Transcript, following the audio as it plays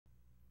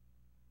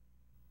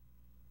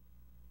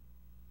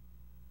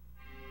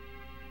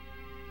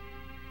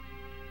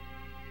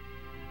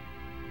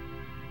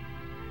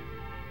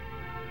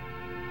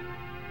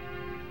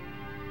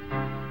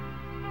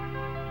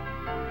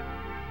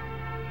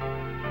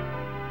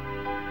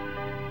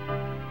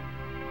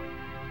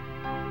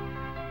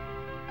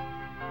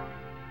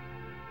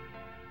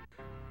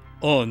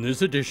On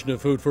this edition of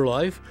Food for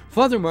Life,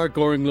 Father Mark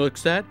Goring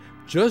looks at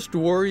just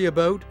worry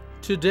about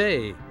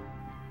today.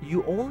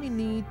 You only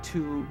need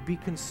to be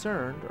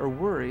concerned or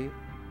worry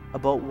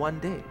about one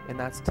day, and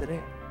that's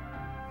today.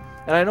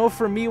 And I know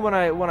for me, when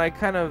I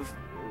kind of,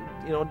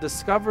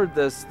 discovered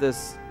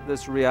this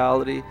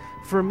reality,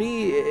 for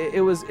me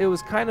it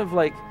was kind of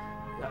like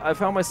I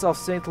found myself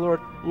saying to the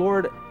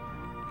Lord,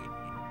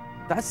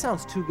 that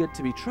sounds too good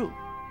to be true.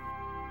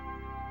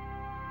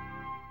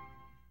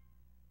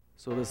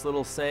 So this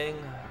little saying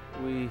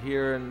we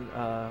hear in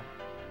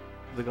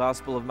the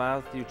Gospel of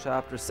Matthew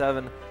chapter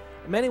 7,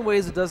 in many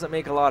ways it doesn't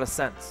make a lot of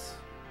sense.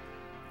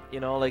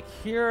 Like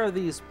here are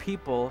these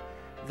people,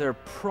 they're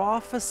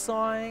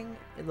prophesying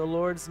in the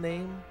Lord's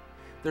name,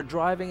 they're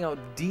driving out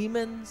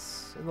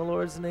demons in the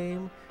Lord's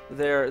name,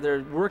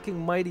 they're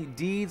working mighty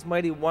deeds,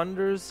 mighty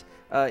wonders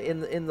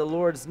in the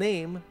Lord's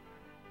name,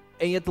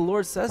 and yet the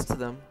Lord says to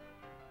them,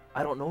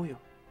 I don't know you.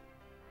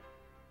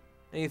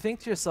 And you think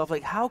to yourself,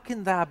 like, how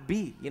can that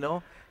be?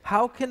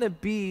 How can it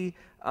be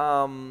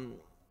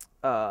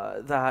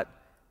that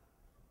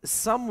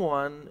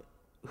someone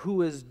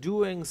who is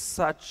doing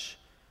such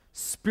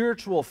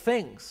spiritual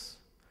things,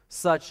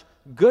 such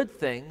good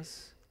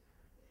things,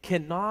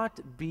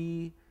 cannot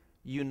be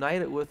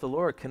united with the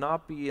Lord,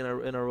 cannot be in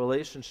a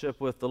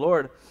relationship with the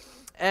Lord?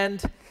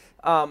 And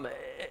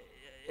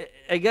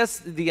I guess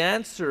the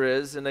answer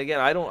is, and again,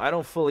 I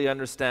don't fully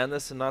understand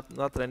this, and not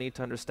that I need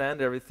to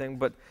understand everything,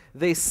 but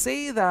they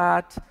say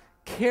that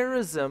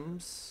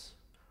charisms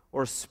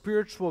or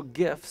spiritual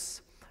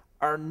gifts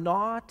are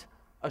not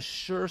a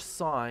sure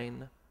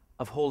sign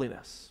of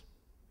holiness.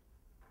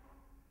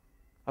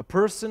 A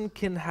person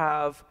can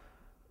have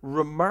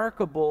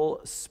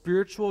remarkable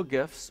spiritual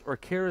gifts or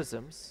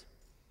charisms,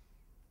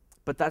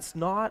 but that's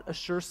not a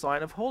sure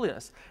sign of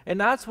holiness. And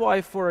that's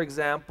why, for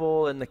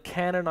example, in the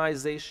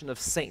canonization of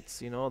saints,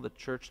 the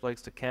church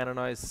likes to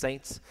canonize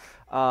saints.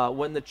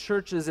 When the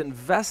church is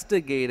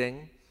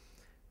investigating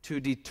to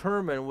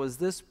determine, did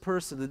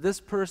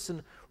this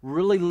person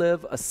really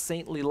live a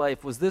saintly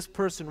life? Was this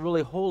person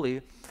really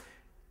holy?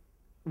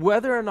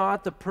 Whether or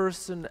not the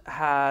person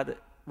had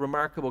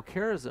remarkable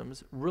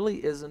charisms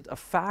really isn't a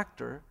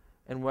factor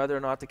in whether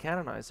or not to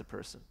canonize a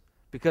person.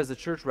 Because the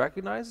church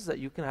recognizes that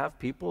you can have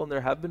people, and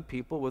there have been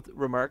people with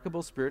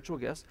remarkable spiritual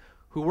gifts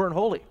who weren't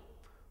holy,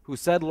 who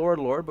said, Lord,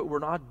 Lord, but were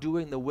not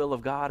doing the will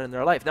of God in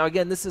their life. Now,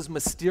 again, this is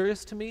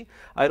mysterious to me.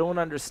 I don't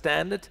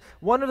understand it.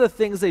 One of the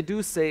things they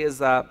do say is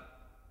that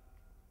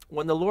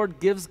when the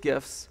Lord gives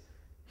gifts,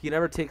 he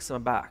never takes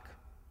them back.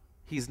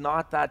 He's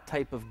not that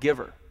type of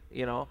giver,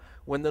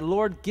 When the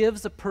Lord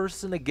gives a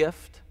person a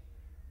gift,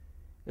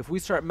 if we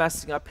start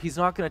messing up, he's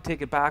not going to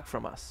take it back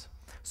from us.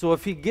 So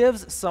if he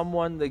gives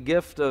someone the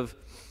gift of,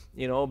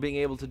 being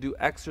able to do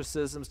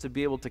exorcisms, to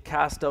be able to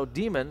cast out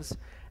demons,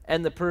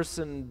 and the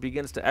person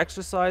begins to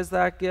exercise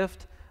that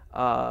gift,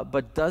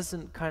 but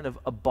doesn't kind of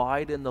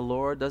abide in the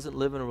Lord, doesn't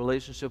live in a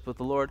relationship with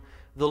the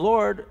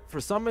Lord, for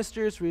some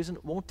mysterious reason,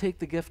 won't take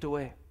the gift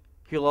away.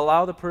 He'll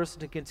allow the person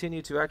to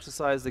continue to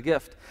exercise the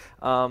gift.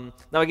 Now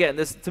again,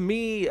 this to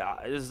me,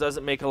 this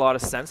doesn't make a lot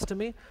of sense to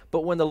me,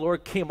 but when the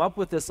Lord came up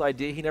with this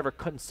idea, he never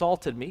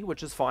consulted me,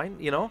 which is fine,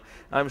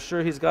 I'm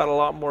sure he's got a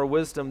lot more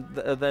wisdom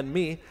than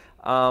me.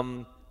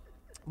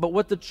 But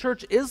what the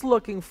church is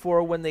looking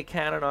for when they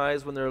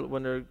canonize, when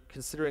they're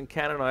considering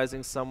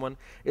canonizing someone,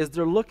 is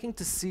they're looking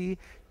to see,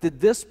 did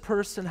this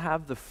person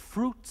have the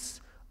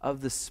fruits of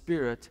the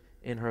Spirit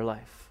in her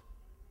life?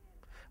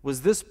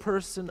 Was this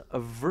person a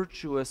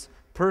virtuous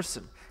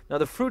person? Now,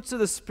 the fruits of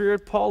the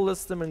Spirit, Paul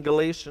lists them in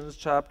Galatians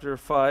chapter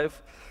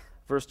 5,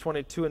 verse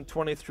 22 and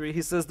 23.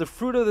 He says, the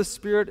fruit of the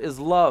Spirit is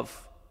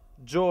love,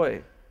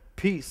 joy,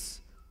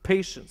 peace,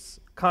 patience,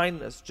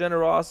 kindness,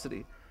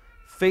 generosity,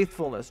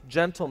 faithfulness,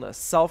 gentleness,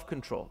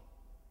 self-control.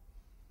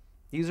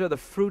 These are the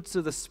fruits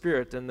of the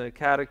Spirit. In the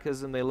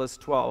Catechism, they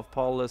list 12.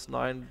 Paul lists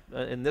 9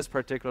 in this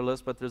particular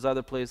list, but there's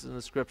other places in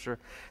the Scripture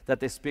that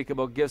they speak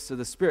about gifts of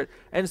the Spirit.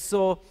 And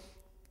so,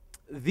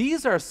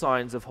 these are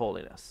signs of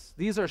holiness.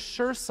 These are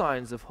sure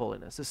signs of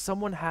holiness. If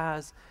someone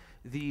has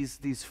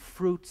these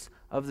fruits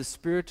of the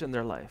Spirit in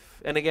their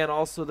life. And again,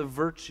 also the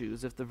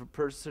virtues. If the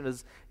person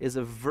is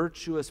a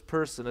virtuous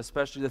person,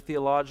 especially the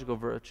theological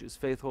virtues,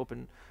 faith, hope,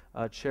 and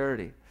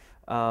charity.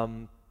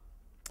 And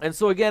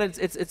so again,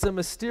 it's a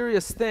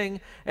mysterious thing.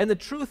 And the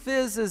truth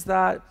is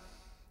that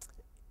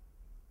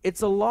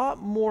it's a lot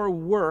more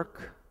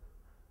work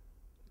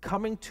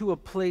coming to a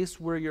place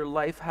where your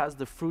life has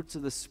the fruits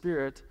of the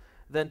Spirit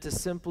than to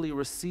simply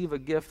receive a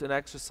gift and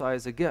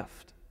exercise a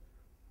gift.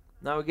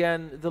 Now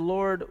again, the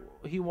Lord,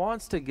 he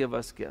wants to give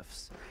us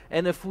gifts.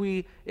 And if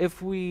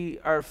we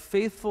are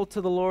faithful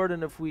to the Lord,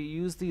 and if we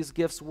use these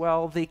gifts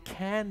well, they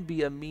can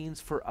be a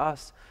means for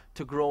us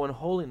to grow in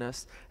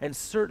holiness, and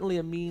certainly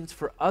a means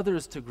for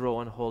others to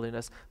grow in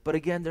holiness. But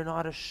again, they're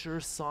not a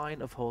sure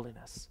sign of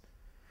holiness.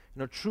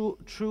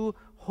 True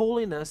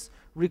holiness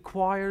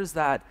requires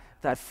that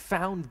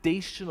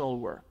foundational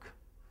work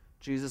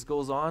Jesus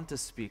goes on to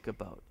speak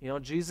about.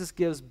 Jesus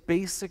gives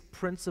basic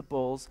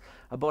principles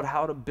about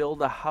how to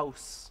build a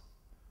house.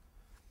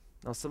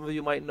 Now, some of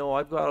you might know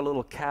I've got a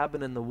little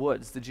cabin in the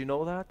woods. Did you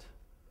know that?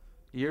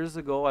 Years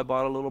ago, I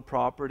bought a little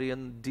property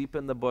deep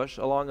in the bush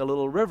along a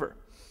little river.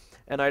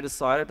 And I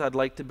decided I'd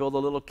like to build a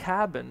little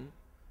cabin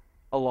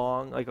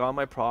along, like on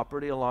my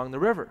property along the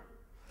river.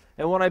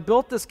 And when I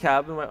built this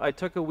cabin, I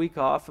took a week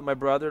off, and my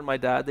brother and my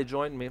dad, they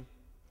joined me.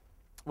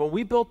 When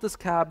we built this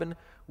cabin,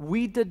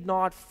 we did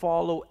not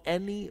follow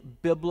any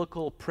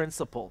biblical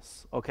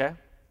principles, okay?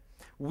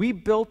 We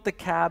built the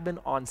cabin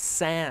on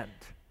sand.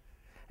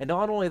 And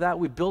not only that,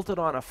 we built it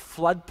on a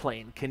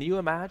floodplain. Can you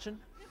imagine?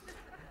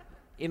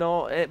 You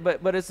know,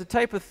 but it's the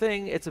type of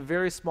thing, it's a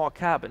very small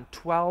cabin,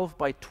 12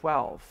 by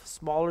 12,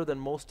 smaller than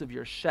most of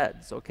your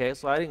sheds, okay?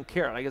 So I didn't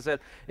care. Like I said,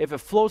 if it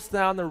floats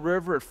down the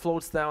river, it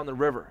floats down the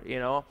river, you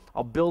know?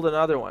 I'll build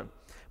another one.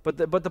 But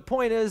the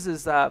point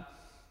is that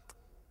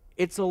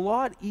it's a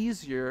lot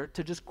easier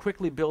to just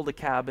quickly build a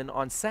cabin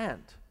on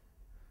sand.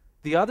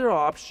 The other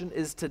option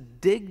is to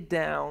dig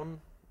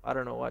down, I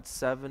don't know what,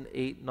 7,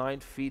 8, 9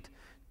 feet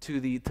to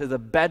the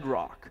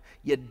bedrock.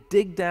 You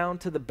dig down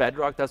to the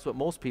bedrock. That's what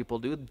most people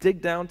do.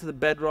 Dig down to the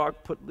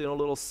bedrock, put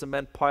little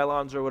cement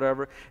pylons or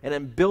whatever, and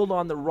then build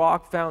on the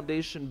rock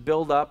foundation,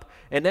 build up.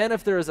 And then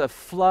if there is a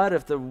flood,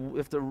 if the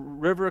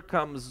river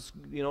comes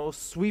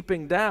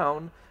sweeping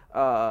down,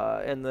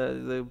 and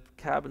the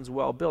cabin's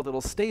well built,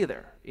 it'll stay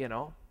there.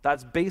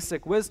 That's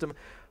basic wisdom.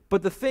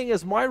 But the thing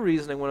is, my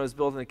reasoning when I was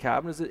building the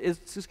cabin is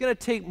it's just going to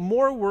take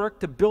more work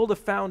to build a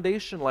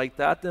foundation like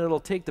that than it'll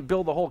take to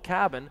build the whole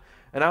cabin,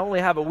 and I only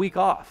have a week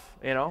off,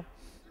 The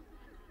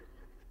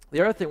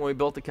other thing, when we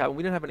built the cabin,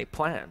 we didn't have any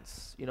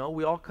plans.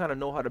 We all kind of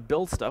know how to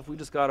build stuff. We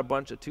just got a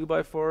bunch of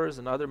 2x4s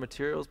and other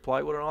materials,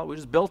 plywood and all. We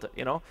just built it,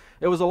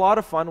 It was a lot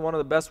of fun, one of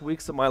the best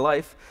weeks of my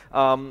life.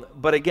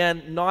 But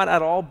again, not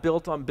at all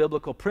built on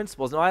biblical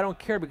principles. Now, I don't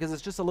care because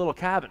it's just a little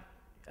cabin.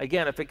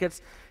 Again, if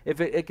it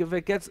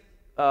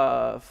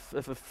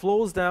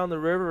flows down the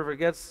river, if it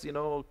gets,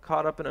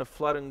 caught up in a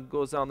flood and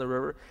goes down the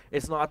river,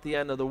 it's not the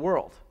end of the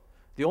world.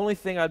 The only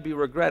thing I'd be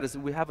regret is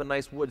that we have a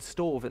nice wood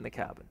stove in the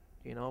cabin.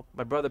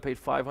 My brother paid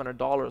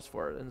 $500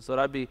 for it, and so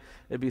it'd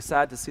be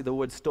sad to see the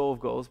wood stove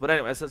goes. But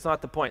anyways, that's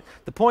not the point.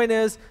 The point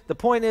is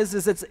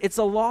it's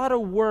a lot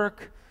of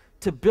work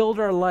to build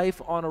our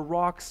life on a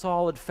rock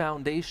solid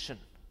foundation.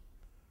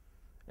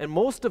 And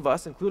most of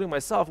us, including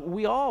myself,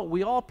 we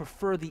all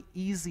prefer the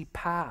easy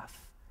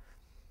path.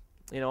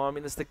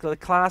 It's the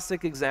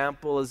classic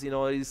example is,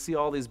 you see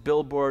all these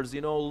billboards,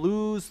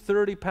 lose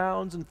 30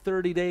 pounds in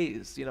 30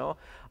 days,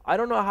 I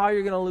don't know how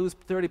you're going to lose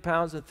 30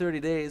 pounds in 30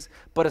 days,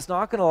 but it's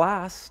not going to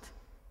last.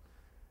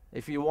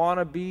 If you want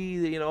to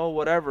be,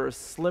 whatever,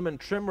 slim and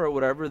trim or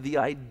whatever, the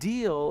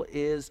ideal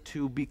is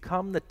to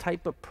become the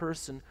type of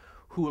person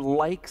who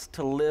likes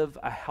to live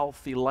a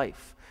healthy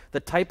life. The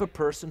type of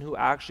person who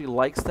actually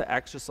likes to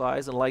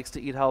exercise and likes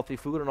to eat healthy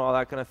food and all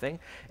that kind of thing.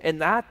 And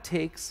that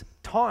takes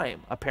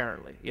time,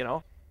 apparently,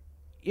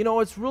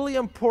 It's really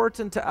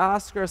important to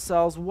ask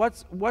ourselves,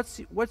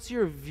 what's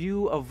your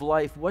view of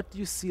life? What do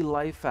you see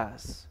life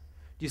as?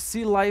 Do you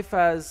see life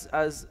as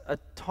a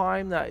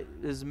time that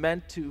is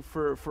meant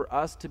for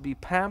us to be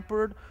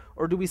pampered?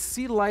 Or do we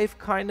see life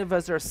kind of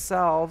as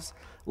ourselves,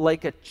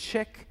 like a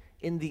chick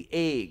in the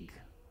egg?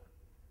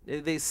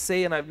 They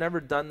say, and I've never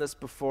done this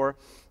before,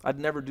 I'd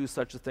never do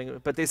such a thing,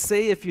 but they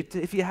say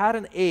if you had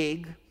an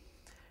egg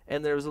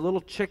and there was a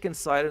little chick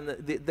inside and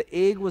the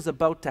egg was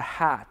about to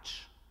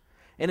hatch,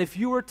 and if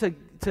you were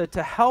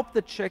to help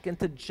the chick and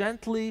to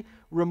gently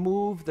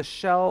remove the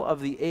shell of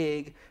the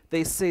egg,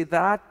 they say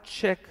that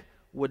chick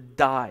would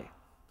die.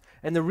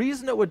 And the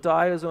reason it would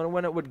die is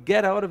when it would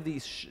get out of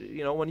these,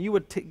 when you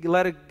would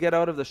let it get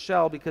out of the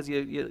shell because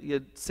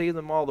you save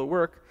them all the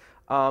work,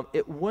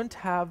 it wouldn't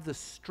have the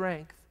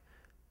strength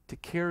to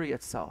carry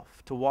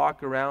itself, to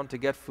walk around, to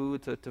get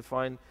food, to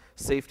find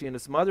safety in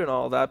its mother and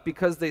all that,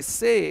 because they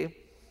say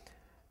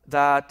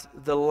that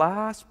the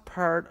last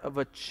part of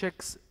a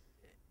chick's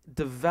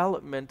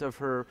development of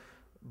her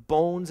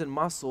bones and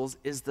muscles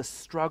is the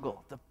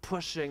struggle, the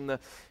pushing, the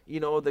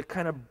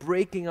kind of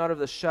breaking out of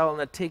the shell, and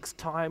it takes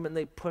time, and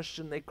they push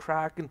and they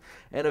crack, and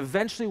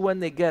eventually when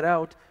they get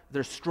out,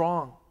 they're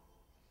strong.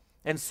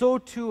 And so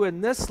too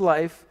in this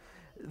life,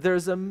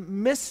 there's a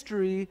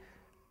mystery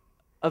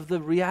of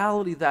the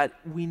reality that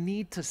we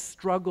need to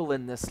struggle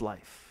in this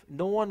life.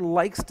 No one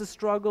likes to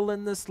struggle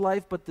in this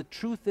life, but the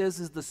truth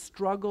is the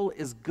struggle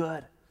is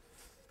good.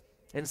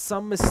 In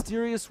some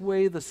mysterious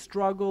way, the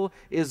struggle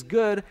is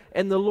good,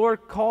 and the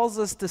Lord calls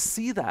us to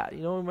see that.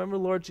 Remember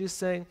Lord Jesus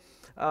saying,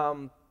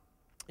 hard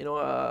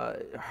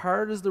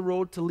is the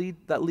road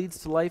that leads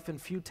to life,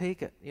 and few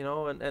take it.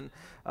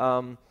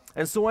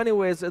 And so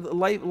anyways,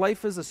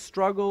 life is a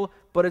struggle,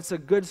 but it's a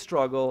good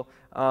struggle,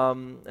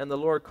 and the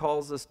Lord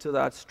calls us to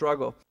that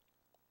struggle.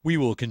 We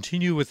will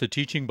continue with the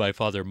teaching by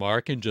Father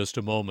Mark in just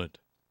a moment.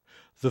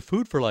 The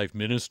Food for Life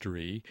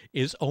ministry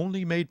is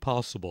only made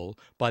possible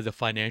by the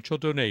financial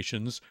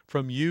donations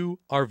from you,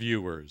 our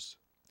viewers.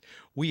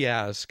 We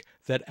ask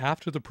that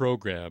after the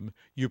program,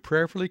 you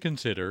prayerfully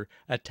consider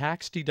a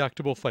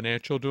tax-deductible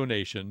financial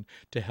donation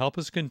to help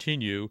us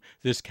continue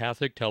this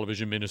Catholic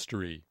television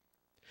ministry.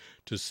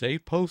 To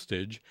save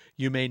postage,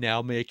 you may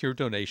now make your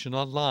donation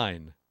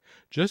online.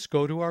 Just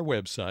go to our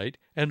website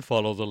and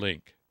follow the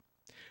link.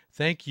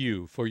 Thank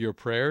you for your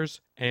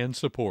prayers and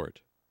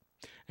support.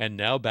 And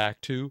now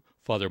back to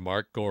Father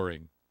Mark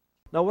Goring.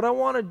 Now, what I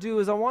want to do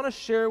is I want to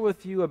share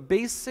with you a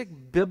basic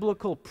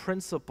biblical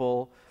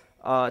principle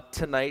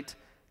tonight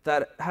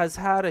that has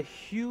had a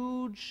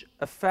huge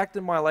effect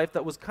in my life,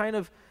 that was kind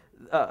of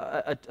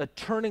a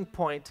turning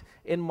point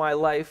in my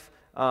life,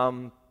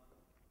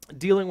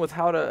 dealing with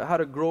how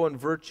to grow in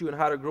virtue and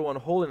how to grow in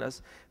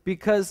holiness.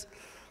 Because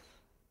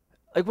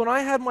like when I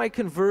had my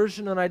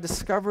conversion and I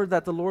discovered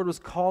that the Lord was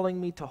calling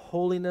me to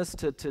holiness,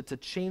 to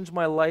change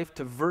my life,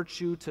 to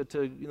virtue, to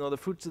the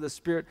fruits of the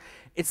Spirit,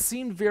 it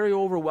seemed very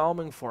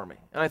overwhelming for me.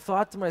 And I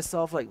thought to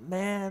myself, like,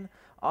 man,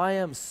 I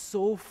am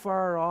so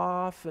far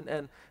off,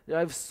 and I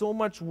have so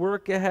much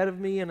work ahead of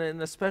me, and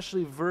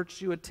especially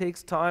virtue, it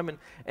takes time.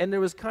 And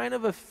there was kind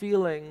of a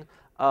feeling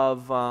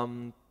of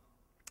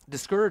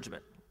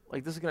discouragement,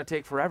 like this is going to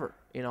take forever,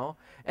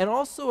 and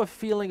also a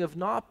feeling of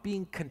not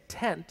being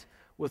content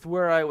with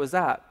where I was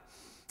at,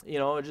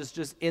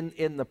 just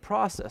in the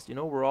process.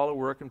 We're all a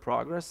work in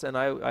progress, and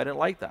I didn't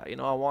like that.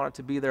 I wanted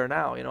to be there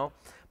now.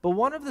 But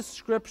one of the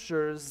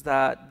scriptures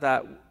that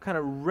kind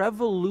of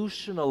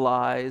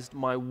revolutionized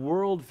my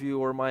worldview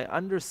or my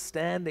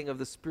understanding of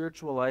the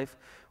spiritual life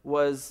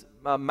was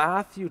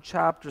Matthew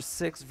chapter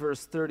 6,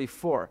 verse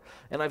 34.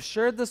 And I've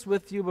shared this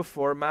with you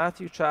before,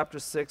 Matthew chapter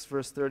 6,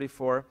 verse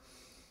 34.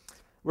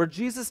 Where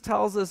Jesus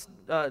tells us,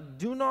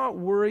 do not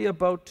worry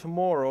about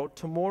tomorrow.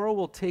 Tomorrow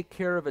will take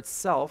care of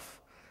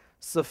itself.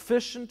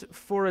 Sufficient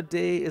for a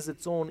day is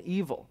its own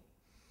evil.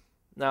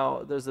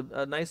 Now, there's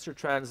a nicer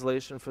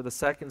translation for the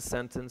second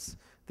sentence.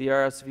 The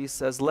RSV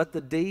says, let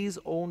the day's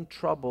own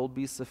trouble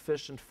be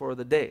sufficient for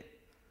the day.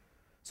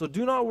 So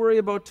do not worry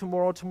about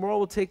tomorrow. Tomorrow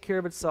will take care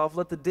of itself.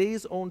 Let the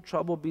day's own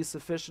trouble be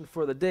sufficient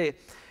for the day.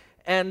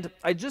 And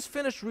I just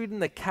finished reading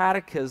the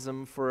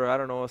catechism for, I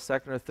don't know, a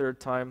second or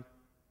third time.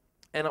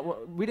 And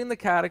reading the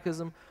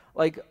catechism,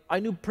 like, I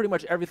knew pretty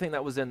much everything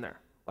that was in there.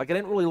 Like, I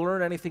didn't really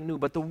learn anything new.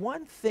 But the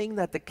one thing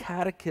that the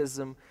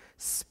catechism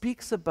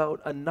speaks about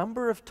a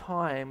number of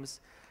times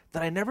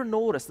that I never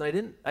noticed, and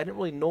I didn't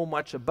really know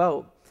much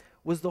about,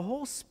 was the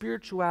whole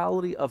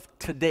spirituality of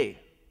today.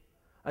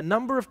 A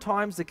number of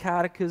times the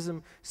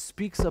catechism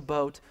speaks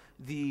about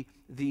the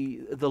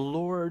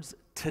Lord's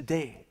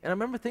today. And I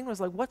remember thinking, I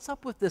was like, what's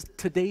up with this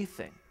today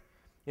thing?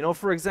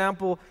 For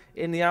example,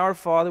 in the Our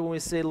Father, when we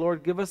say,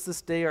 Lord, give us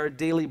this day our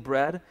daily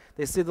bread,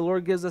 they say the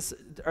Lord gives us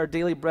our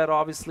daily bread,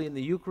 obviously, in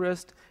the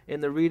Eucharist, in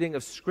the reading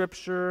of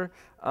Scripture,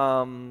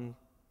 in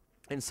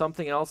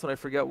something else, and I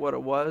forget what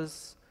it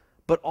was,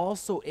 but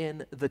also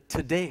in the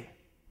today.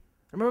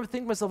 I remember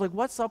thinking to myself, like,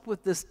 what's up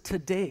with this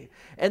today?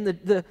 And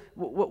the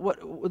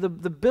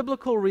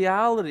biblical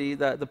reality,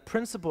 that the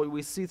principle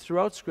we see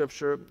throughout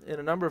Scripture in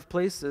a number of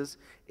places,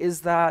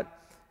 is that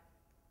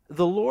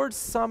the Lord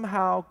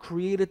somehow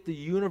created the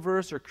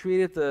universe, or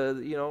created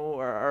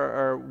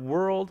our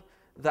world,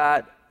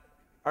 that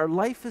our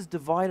life is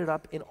divided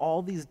up in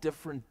all these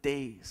different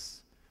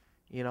days,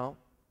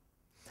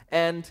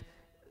 And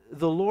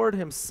the Lord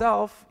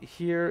himself,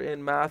 here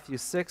in Matthew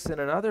 6 and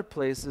in other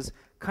places,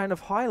 kind of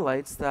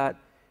highlights that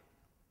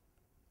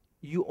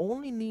you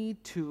only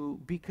need to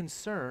be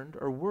concerned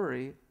or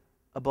worry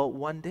about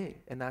one day,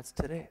 and that's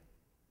today.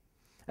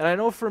 And I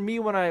know for me,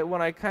 when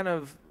I kind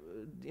of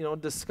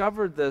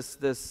discovered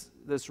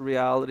this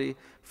reality,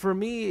 for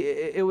me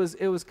it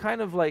was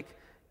kind of like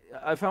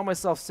I found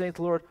myself saying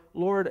to the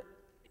Lord,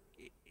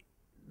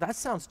 that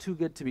sounds too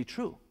good to be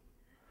true.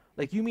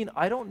 Like, you mean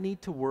I don't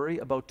need to worry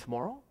about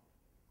tomorrow?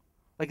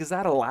 Like, is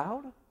that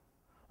allowed?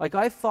 Like,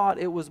 I thought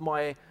it was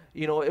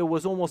it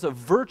was almost a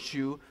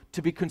virtue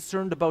to be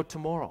concerned about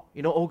tomorrow.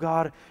 Oh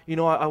God,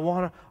 I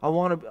want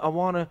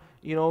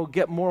to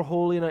get more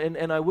holy,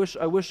 and I wish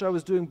I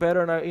was doing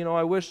better, and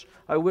I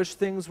wish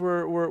things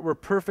were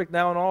perfect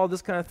now, and all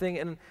this kind of thing.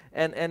 And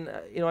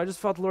I just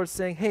felt the Lord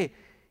saying, hey,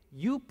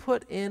 you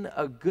put in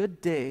a good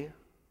day,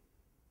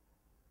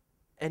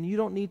 and you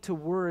don't need to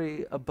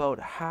worry about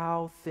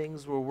how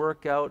things will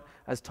work out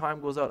as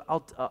time goes out.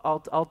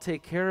 I'll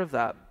take care of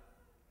that.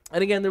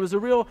 And again, there was a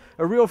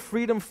real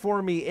freedom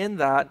for me in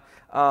that.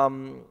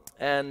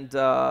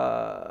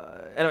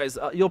 Anyways,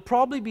 you'll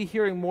probably be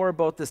hearing more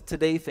about this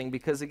today thing,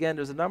 because again,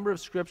 there's a number of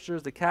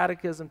scriptures. The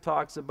Catechism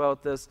talks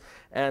about this,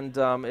 and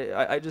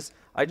I just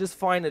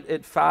find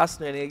it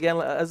fascinating. Again,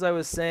 as I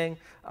was saying,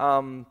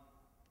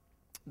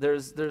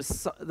 there's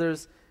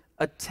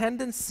a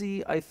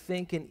tendency, I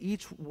think, in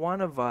each one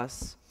of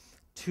us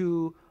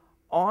to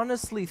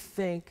honestly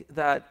think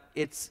that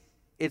it's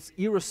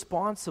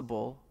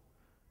irresponsible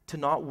to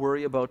not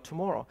worry about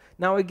tomorrow.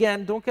 Now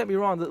again, don't get me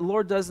wrong, the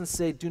Lord doesn't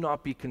say do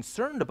not be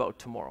concerned about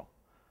tomorrow.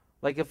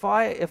 Like, if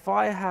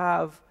I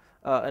have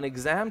an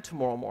exam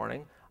tomorrow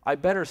morning, I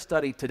better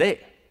study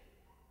today.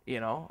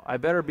 I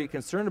better be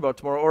concerned about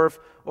tomorrow.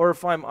 Or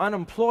if I'm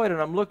unemployed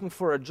and I'm looking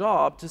for a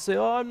job, to say,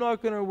 oh, I'm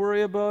not going to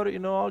worry about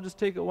it, I'll just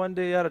take it one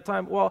day at a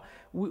time. Well,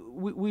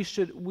 we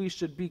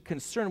should be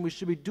concerned. We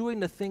should be doing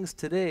the things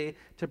today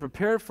to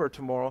prepare for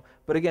tomorrow.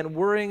 But again,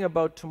 worrying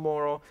about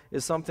tomorrow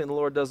is something the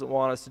Lord doesn't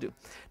want us to do.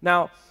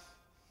 Now,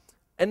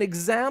 an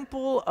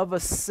example of a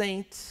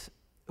saint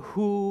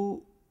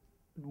who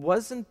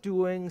wasn't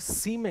doing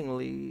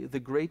seemingly the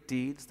great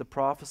deeds, the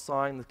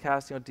prophesying, the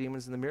casting out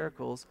demons, and the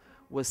miracles,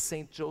 was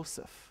Saint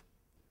Joseph.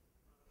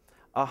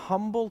 A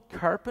humble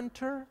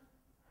carpenter,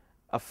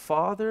 a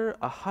father,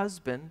 a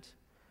husband.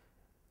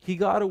 He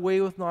got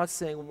away with not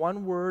saying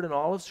one word in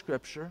all of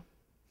Scripture,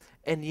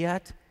 and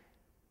yet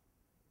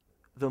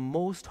the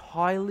most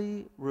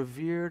highly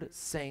revered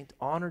saint,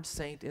 honored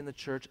saint in the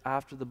church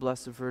after the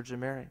Blessed Virgin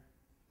Mary.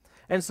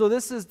 And so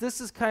this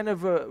is kind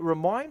of a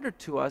reminder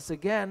to us,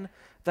 again,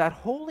 that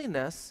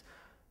holiness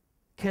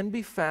can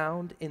be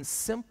found in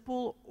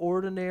simple,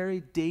 ordinary,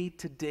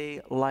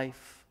 day-to-day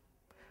life.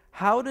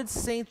 How did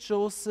St.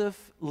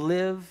 Joseph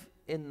live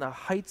in the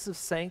heights of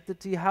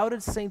sanctity? How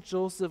did St.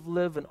 Joseph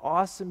live in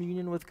awesome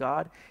union with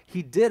God?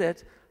 He did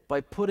it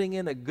by putting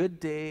in a good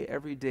day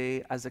every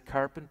day as a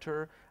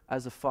carpenter,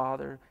 as a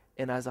father,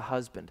 and as a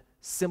husband.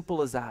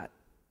 Simple as that.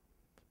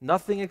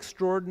 Nothing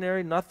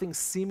extraordinary, nothing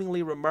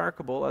seemingly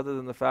remarkable other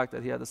than the fact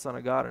that he had the Son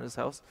of God in his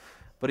house.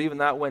 But even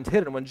that went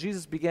hidden. When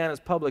Jesus began his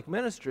public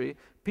ministry,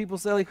 people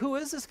say, like, who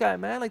is this guy,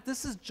 man? Like,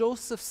 this is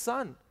Joseph's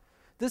son.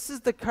 This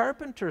is the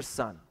carpenter's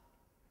son.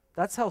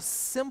 That's how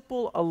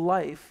simple a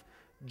life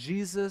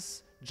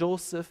Jesus,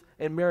 Joseph,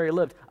 and Mary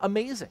lived.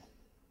 Amazing.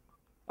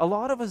 A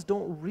lot of us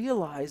don't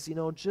realize,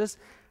 just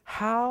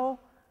how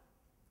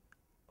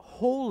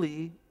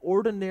holy,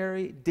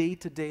 ordinary,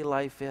 day-to-day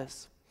life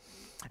is.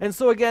 And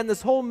so again,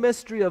 this whole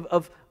mystery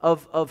of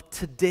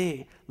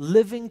today,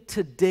 living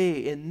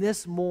today in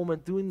this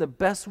moment, doing the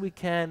best we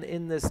can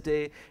in this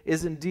day,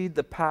 is indeed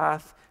the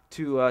path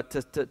to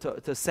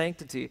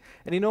sanctity.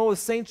 And with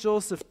St.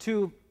 Joseph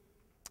too,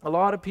 a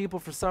lot of people,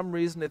 for some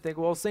reason, they think,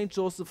 well, St.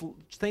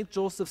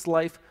 Joseph's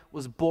life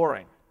was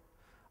boring.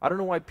 I don't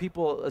know why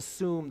people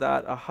assume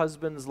that a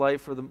husband's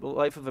life or the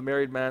life of a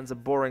married man's a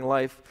boring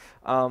life.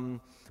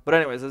 But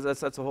anyways,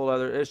 that's a whole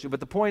other issue. But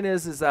the point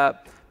is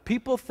that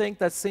people think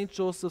that St.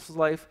 Joseph's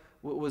life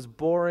was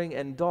boring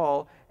and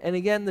dull. And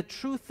again, the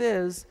truth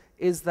is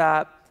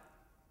that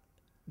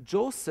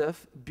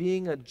Joseph,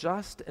 being a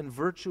just and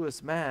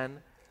virtuous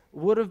man,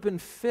 would have been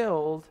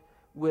filled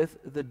with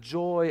the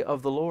joy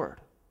of the Lord,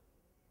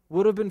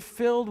 would have been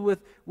filled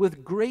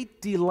with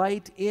great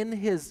delight in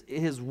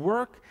his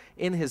work,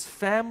 in his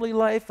family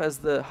life as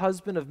the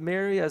husband of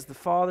Mary, as the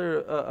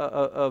father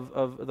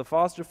of the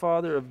foster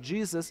father of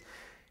Jesus.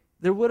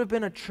 There would have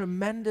been a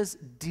tremendous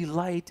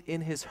delight in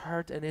his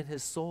heart and in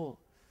his soul.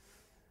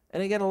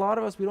 And again, a lot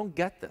of us, we don't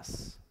get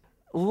this.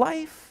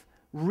 Life,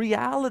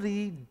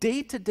 reality,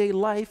 day-to-day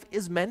life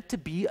is meant to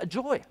be a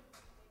joy.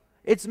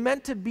 It's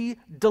meant to be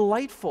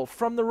delightful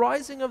from the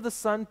rising of the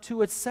sun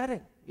to its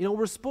setting.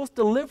 We're supposed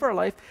to live our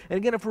life, and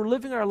again, if we're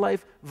living our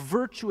life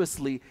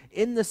virtuously,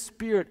 in the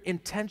Spirit,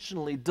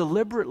 intentionally,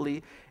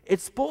 deliberately,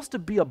 it's supposed to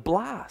be a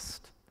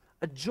blast,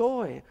 a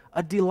joy,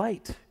 a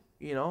delight,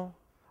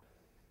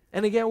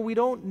 And again, we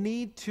don't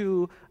need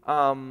to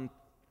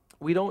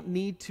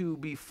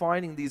be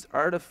finding these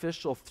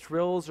artificial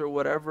thrills or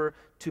whatever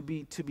to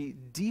be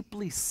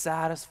deeply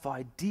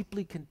satisfied,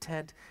 deeply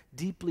content,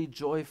 deeply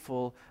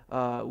joyful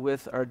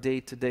with our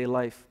day-to-day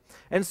life.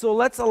 And so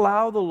let's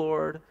allow the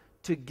Lord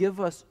to give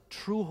us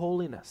true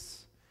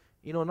holiness.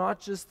 Not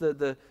just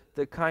the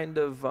kind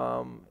of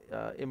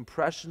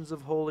impressions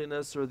of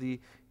holiness or the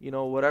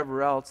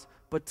whatever else,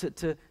 but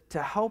to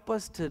help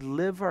us to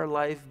live our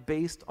life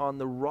based on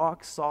the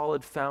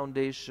rock-solid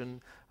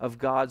foundation of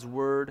God's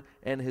Word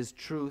and His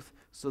truth,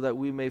 so that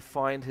we may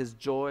find His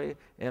joy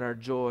and our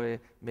joy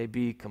may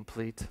be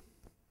complete.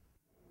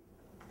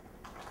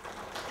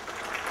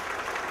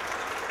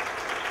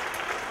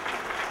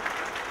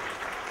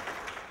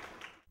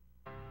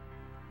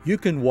 You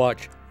can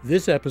watch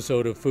this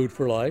episode of Food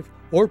for Life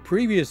or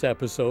previous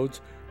episodes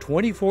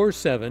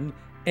 24/7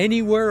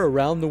 anywhere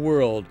around the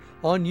world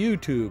on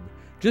YouTube.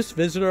 Just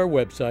visit our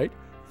website,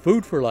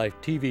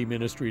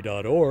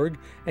 foodforlifetvministry.org,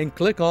 and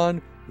click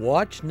on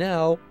Watch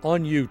Now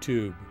on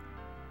YouTube.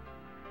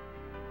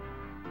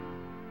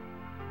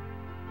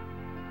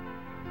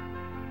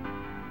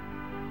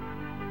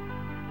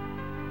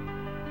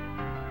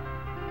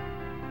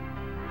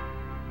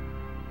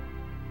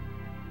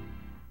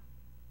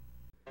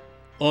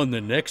 On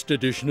the next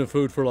edition of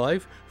Food for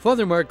Life,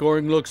 Father Mark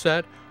Goring looks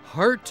at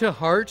Heart to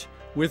Heart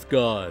with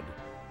God.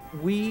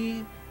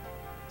 We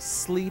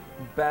sleep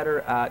better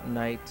at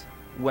night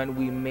when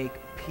we make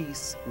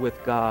peace with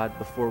God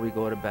before we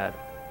go to bed.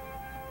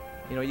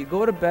 You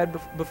go to bed,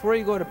 before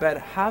you go to bed,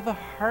 have a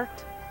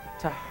heart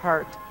to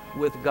heart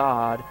with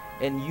God,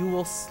 and you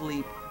will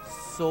sleep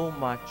so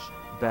much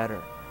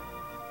better.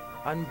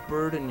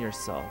 Unburden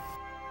yourself.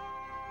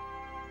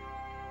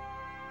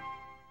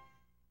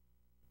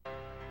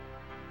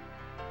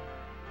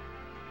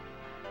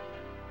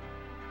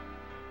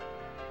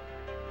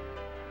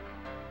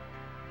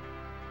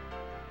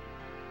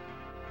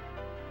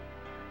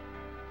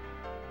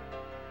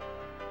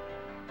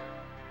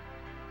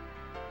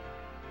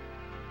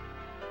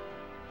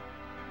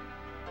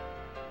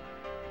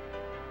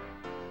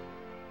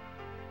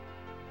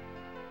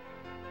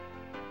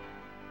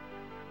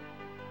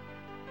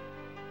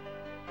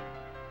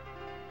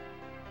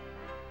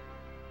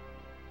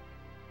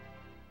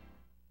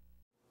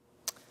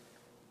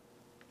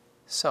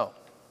 So,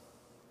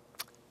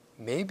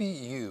 maybe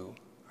you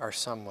are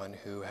someone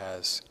who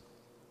has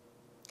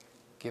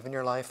given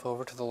your life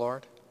over to the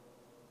Lord.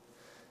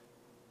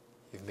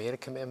 You've made a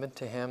commitment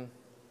to Him.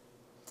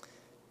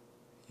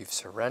 You've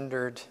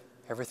surrendered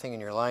everything in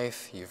your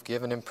life. You've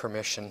given Him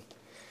permission.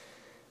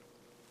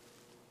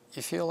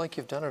 You feel like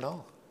you've done it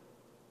all.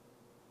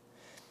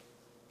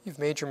 You've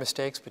made your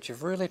mistakes, but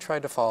you've really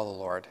tried to follow the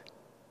Lord.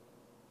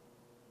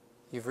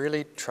 You've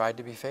really tried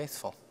to be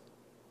faithful.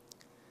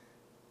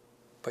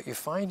 But you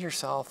find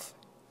yourself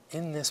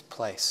in this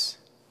place,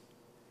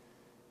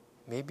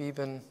 maybe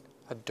even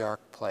a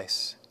dark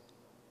place.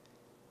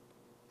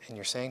 And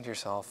you're saying to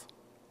yourself,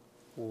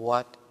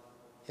 what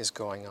is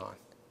going on?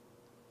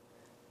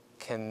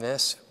 Can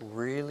this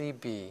really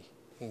be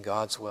in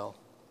God's will?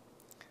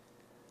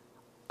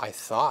 I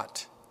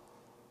thought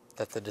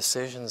that the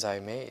decisions I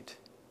made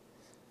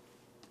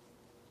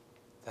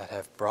that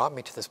have brought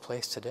me to this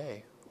place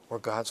today were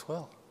God's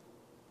will.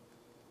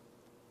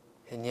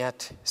 And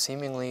yet,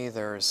 seemingly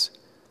there's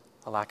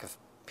a lack of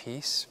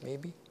peace,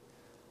 maybe,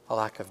 a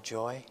lack of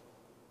joy,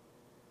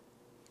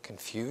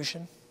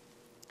 confusion,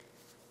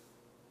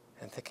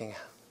 and thinking,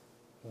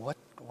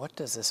 what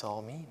does this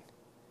all mean?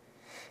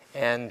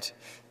 And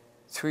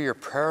through your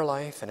prayer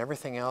life and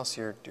everything else,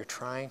 you're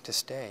trying to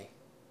stay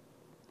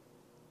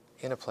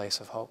in a place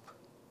of hope.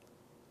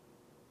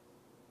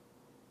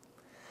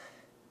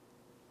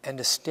 And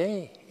to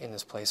stay in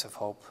this place of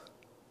hope,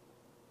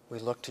 we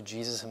look to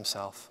Jesus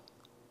Himself.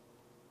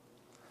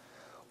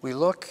 We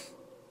look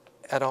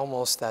at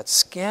almost that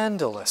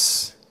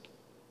scandalous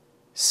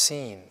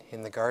scene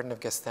in the Garden of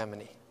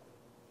Gethsemane,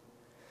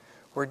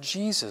 where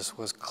Jesus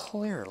was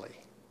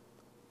clearly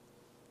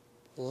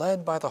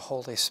led by the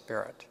Holy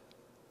Spirit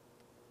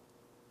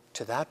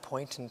to that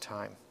point in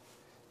time,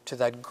 to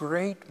that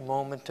great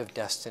moment of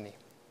destiny.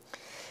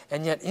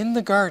 And yet in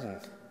the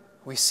garden,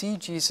 we see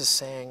Jesus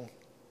saying,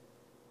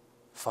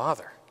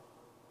 Father,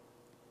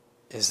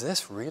 is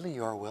this really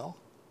your will?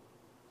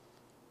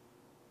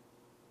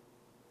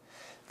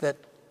 That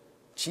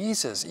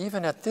Jesus,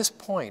 even at this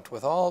point,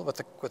 with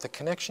the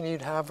connection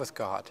He'd have with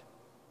God,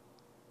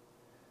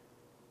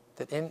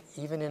 that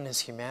even in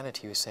His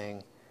humanity He was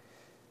saying,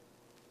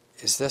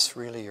 is this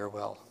really your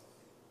will?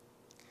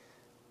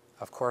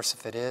 Of course,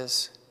 if it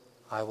is,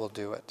 I will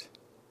do it.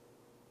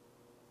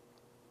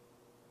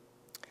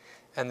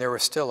 And there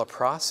was still a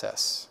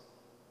process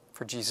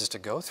for Jesus to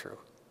go through,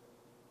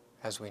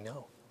 as we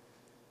know.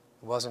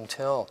 It wasn't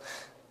until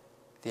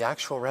the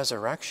actual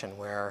resurrection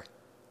where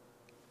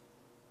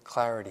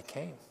clarity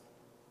came,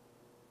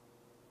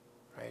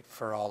 right,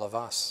 for all of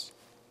us.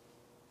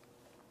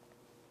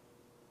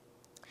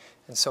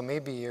 And so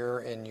maybe you're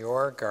in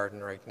your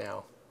garden right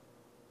now,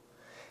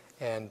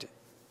 and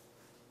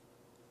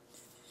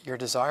your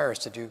desire is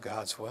to do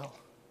God's will.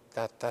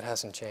 That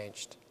hasn't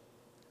changed.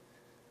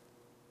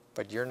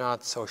 But you're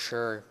not so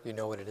sure you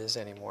know what it is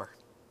anymore.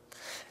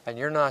 And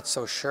you're not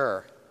so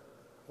sure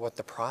what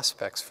the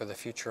prospects for the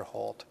future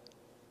hold.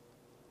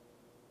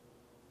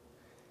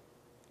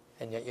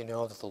 And yet you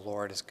know that the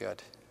Lord is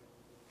good.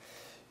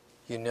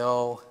 You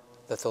know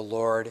that the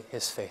Lord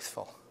is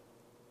faithful.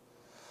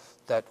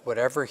 That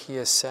whatever He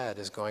has said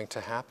is going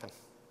to happen.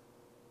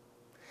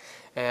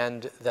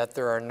 And that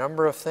there are a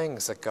number of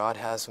things that God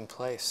has in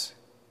place.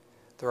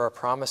 There are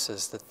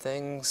promises, that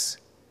things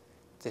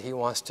that He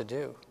wants to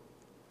do,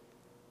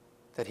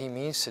 that He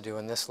means to do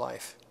in this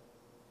life.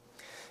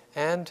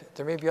 And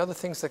there may be other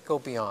things that go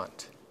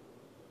beyond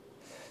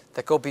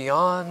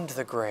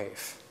the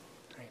grave,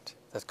 right,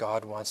 that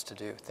God wants to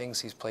do,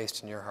 things He's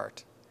placed in your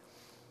heart.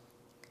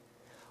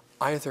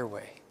 Either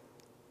way,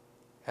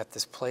 at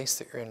this place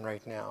that you're in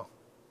right now,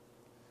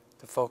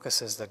 the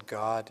focus is that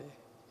God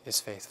is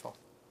faithful.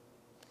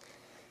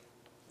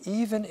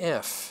 Even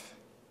if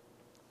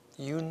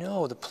you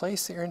know the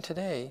place that you're in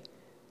today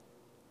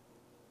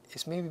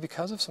is maybe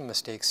because of some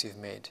mistakes you've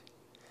made.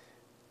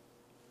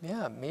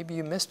 Yeah, maybe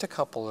you missed a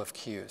couple of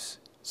cues.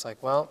 It's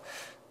like, well,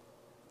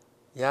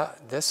 yeah,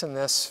 this and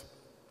this,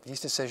 these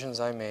decisions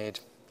I made,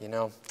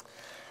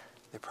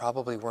 they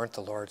probably weren't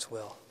the Lord's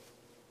will.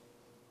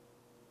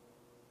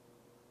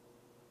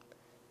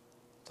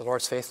 The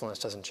Lord's faithfulness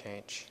doesn't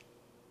change.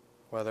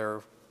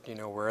 Whether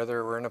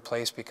we're in a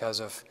place because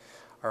of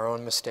our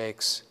own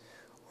mistakes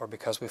or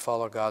because we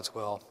follow God's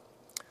will,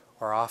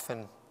 or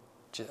often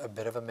a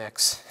bit of a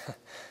mix,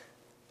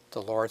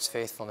 the Lord's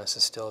faithfulness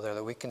is still there,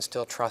 that we can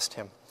still trust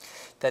Him.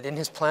 That in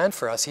His plan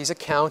for us, He's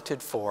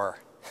accounted for.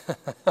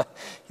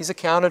 He's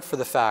accounted for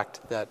the fact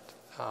that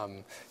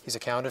He's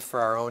accounted for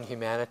our own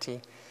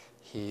humanity.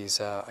 He's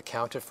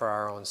accounted for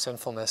our own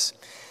sinfulness.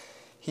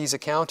 He's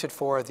accounted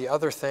for the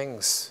other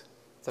things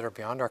that are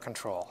beyond our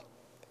control.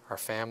 Our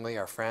family,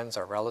 our friends,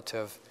 our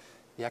relative,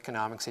 the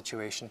economic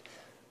situation.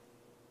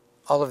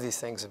 All of these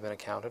things have been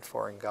accounted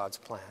for in God's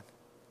plan.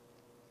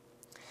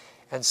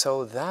 And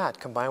so that,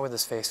 combined with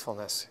His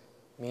faithfulness,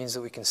 means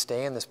that we can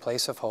stay in this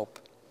place of hope,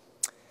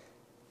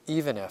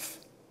 even if,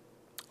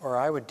 or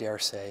I would dare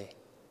say,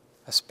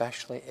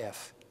 especially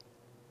if,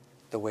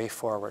 the way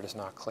forward is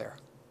not clear.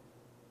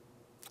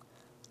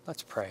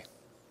 Let's pray.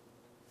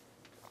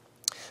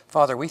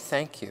 Father, we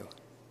thank you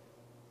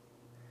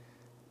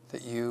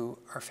that you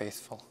are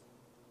faithful.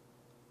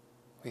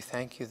 We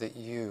thank you that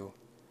you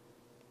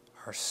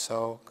are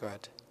so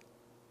good.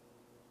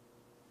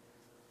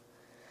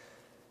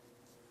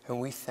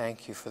 And we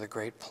thank you for the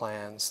great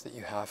plans that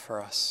you have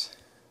for us.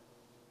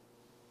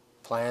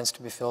 Plans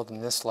to be filled in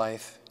this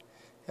life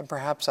and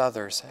perhaps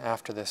others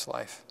after this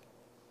life.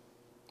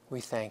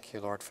 We thank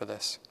you, Lord, for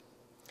this.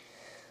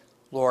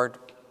 Lord,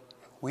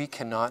 we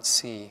cannot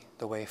see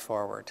the way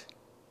forward.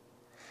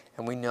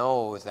 And we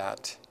know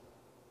that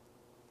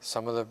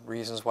some of the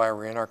reasons why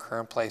we're in our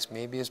current place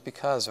maybe is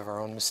because of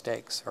our own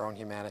mistakes, our own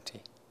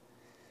humanity.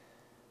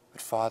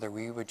 But Father,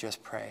 we would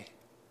just pray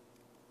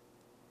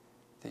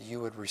that you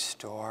would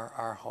restore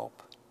our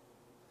hope.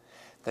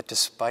 That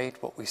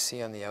despite what we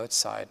see on the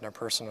outside in our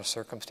personal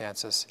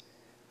circumstances,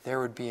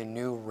 there would be a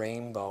new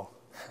rainbow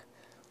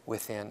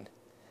within,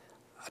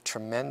 a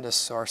tremendous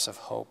source of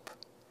hope,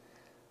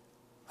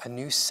 a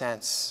new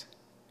sense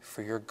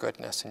for your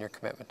goodness and your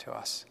commitment to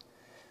us.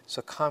 So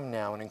come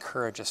now and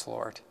encourage us,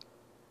 Lord,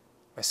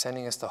 by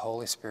sending us the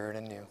Holy Spirit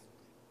anew.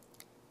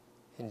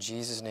 In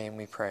Jesus' name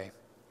we pray.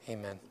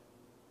 Amen.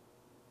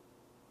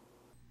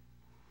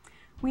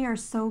 We are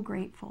so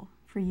grateful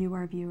for you,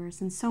 our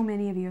viewers, and so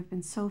many of you have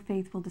been so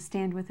faithful to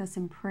stand with us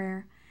in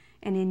prayer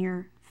and in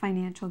your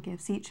financial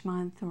gifts each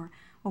month or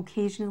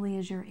occasionally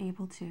as you're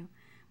able to.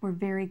 We're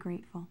very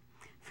grateful.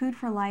 Food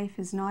for Life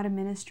is not a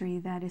ministry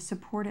that is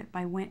supported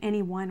by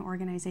any one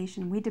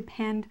organization. We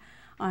depend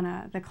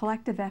on the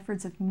collective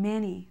efforts of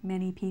many,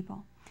 many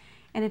people.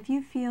 And if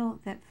you feel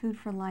that Food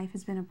for Life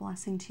has been a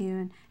blessing to you,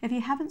 and if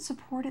you haven't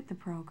supported the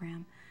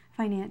program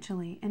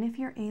financially, and if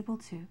you're able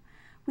to,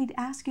 we'd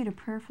ask you to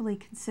prayerfully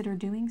consider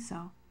doing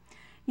so.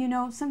 You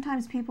know,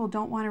 sometimes people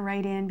don't want to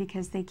write in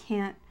because they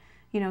can't,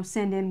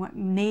 send in what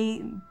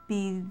may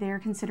be their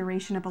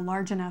consideration of a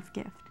large enough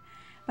gift.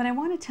 But I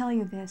want to tell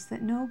you this,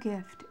 that no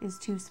gift is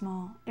too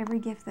small. Every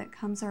gift that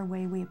comes our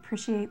way, we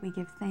appreciate, we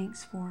give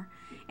thanks for,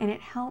 and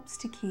it helps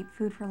to keep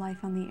Food for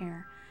Life on the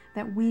air,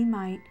 that we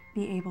might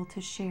be able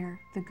to share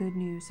the good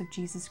news of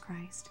Jesus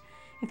Christ.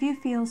 If you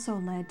feel so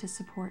led to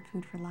support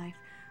Food for Life,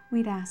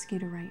 we'd ask you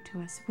to write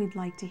to us. We'd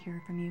like to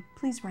hear from you.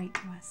 Please write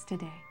to us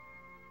today.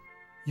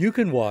 You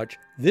can watch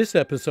this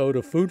episode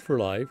of Food for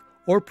Life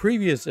or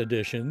previous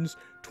editions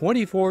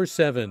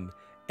 24/7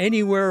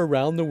 anywhere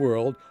around the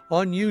world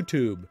on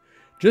YouTube.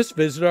 Just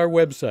visit our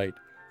website,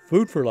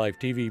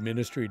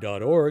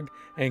 foodforlifetvministry.org,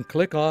 and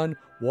click on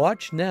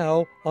Watch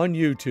Now on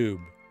YouTube.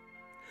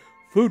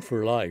 Food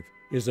for Life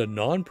is a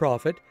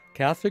non-profit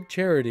Catholic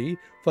charity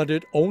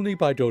funded only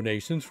by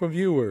donations from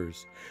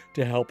viewers.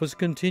 To help us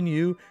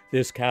continue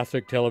this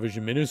Catholic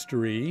television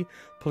ministry,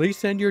 please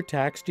send your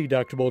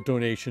tax-deductible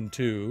donation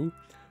to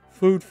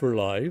Food for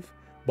Life,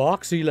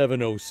 Box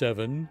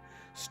 1107,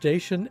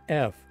 Station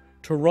F,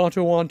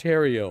 Toronto,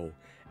 Ontario,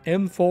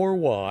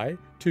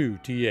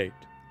 M4Y2T8.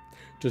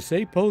 To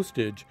save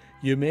postage,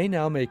 you may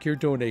now make your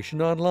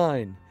donation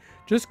online.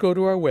 Just go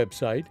to our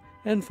website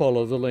and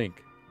follow the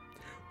link.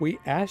 We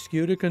ask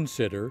you to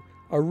consider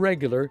a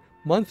regular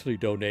monthly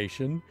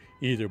donation,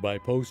 either by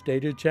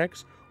post-dated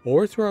checks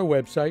or through our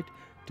website,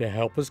 to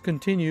help us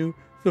continue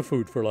the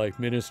Food for Life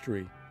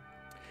ministry.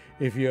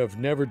 If you have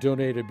never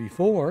donated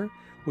before,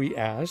 we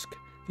ask that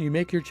you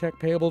make your check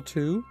payable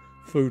to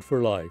Food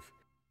for Life.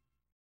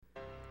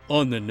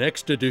 On the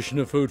next edition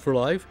of Food for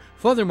Life,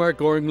 Father Mark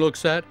Goring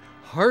looks at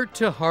Heart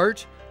to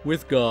Heart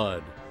with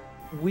God.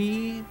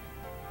 We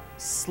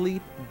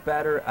sleep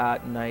better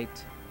at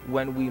night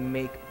when we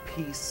make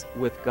peace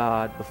with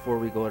God before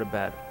we go to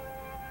bed.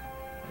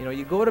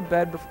 You go to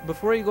bed,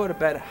 before you go to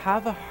bed,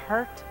 have a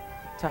heart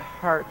to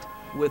heart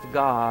with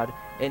God,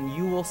 and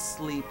you will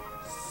sleep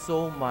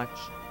so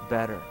much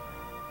better.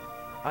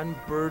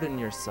 Unburden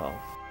yourself.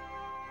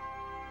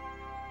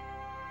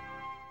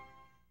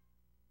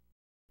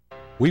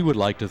 We would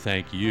like to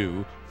thank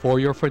you for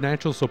your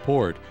financial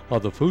support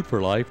of the Food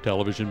for Life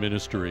television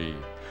ministry.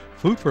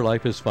 Food for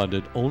Life is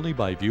funded only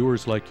by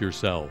viewers like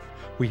yourself.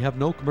 We have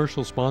no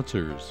commercial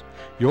sponsors.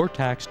 Your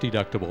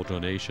tax-deductible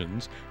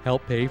donations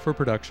help pay for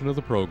production of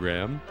the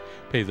program,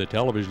 pay the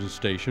television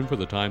station for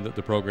the time that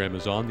the program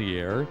is on the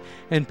air,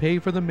 and pay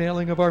for the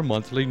mailing of our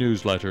monthly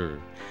newsletter.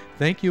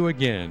 Thank you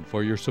again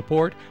for your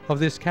support of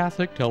this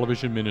Catholic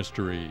television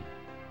ministry.